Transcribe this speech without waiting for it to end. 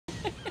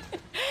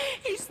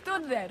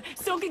stood there,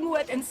 soaking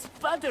wet and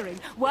sputtering,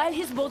 while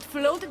his boat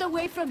floated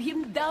away from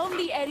him down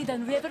the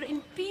Eridan River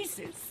in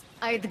pieces.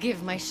 I'd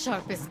give my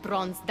sharpest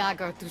bronze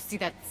dagger to see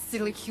that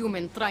silly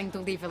human trying to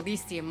leave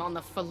Elysium on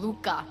a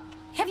felucca.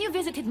 Have you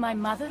visited my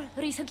mother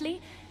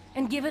recently,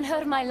 and given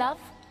her my love?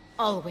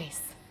 Always.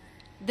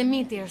 The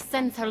meteor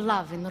sends her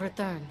love in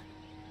return.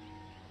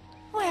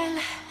 Well,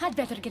 I'd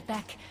better get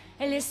back.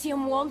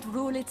 Elysium won't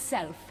rule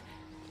itself.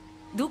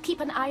 Do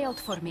keep an eye out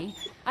for me.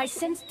 I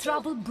sense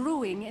trouble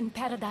brewing in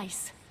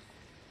Paradise.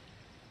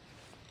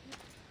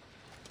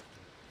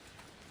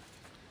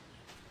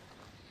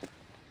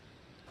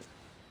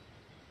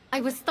 I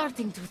was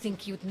starting to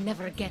think you'd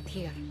never get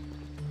here.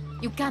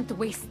 You can't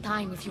waste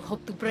time if you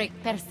hope to break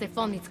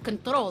Persephone's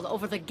control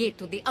over the gate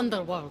to the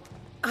underworld.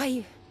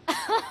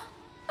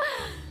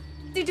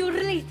 Did you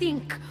really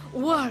think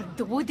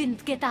word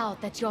wouldn't get out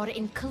that you're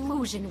in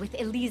collusion with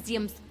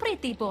Elysium's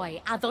pretty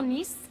boy,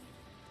 Adonis?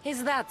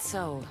 Is that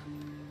so?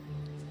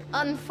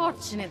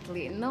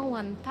 Unfortunately, no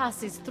one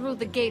passes through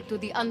the gate to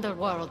the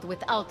underworld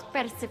without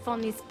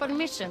Persephone's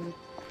permission,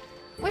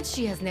 which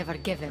she has never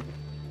given.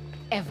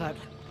 Ever.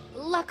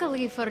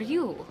 Luckily for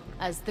you,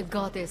 as the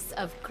goddess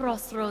of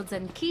crossroads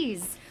and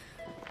keys,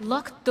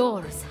 locked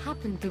doors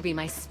happen to be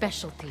my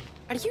specialty.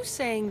 Are you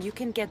saying you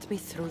can get me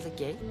through the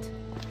gate?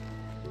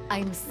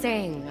 I'm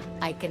saying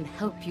I can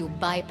help you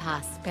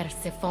bypass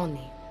Persephone.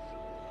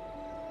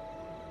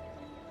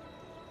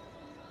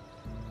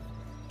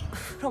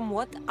 From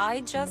what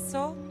I just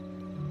saw,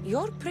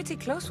 you're pretty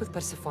close with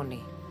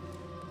Persephone.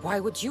 Why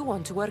would you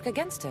want to work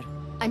against her?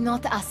 I'm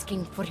not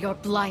asking for your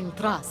blind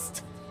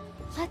trust.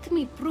 Let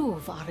me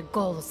prove our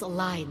goals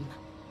align.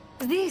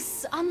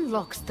 This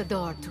unlocks the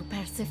door to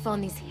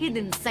Persephone's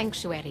hidden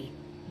sanctuary.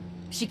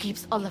 She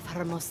keeps all of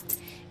her most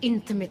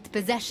intimate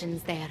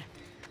possessions there,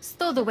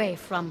 stowed away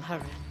from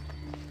her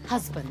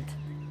husband.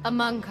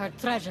 Among her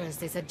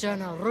treasures is a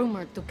journal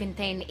rumored to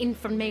contain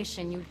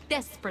information you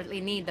desperately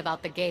need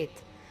about the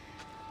gate.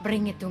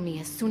 Bring it to me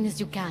as soon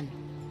as you can.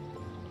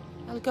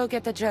 I'll go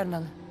get the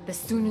journal. The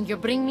sooner you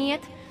bring me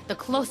it, the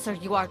closer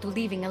you are to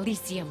leaving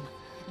Elysium.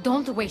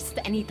 Don't waste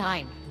any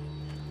time.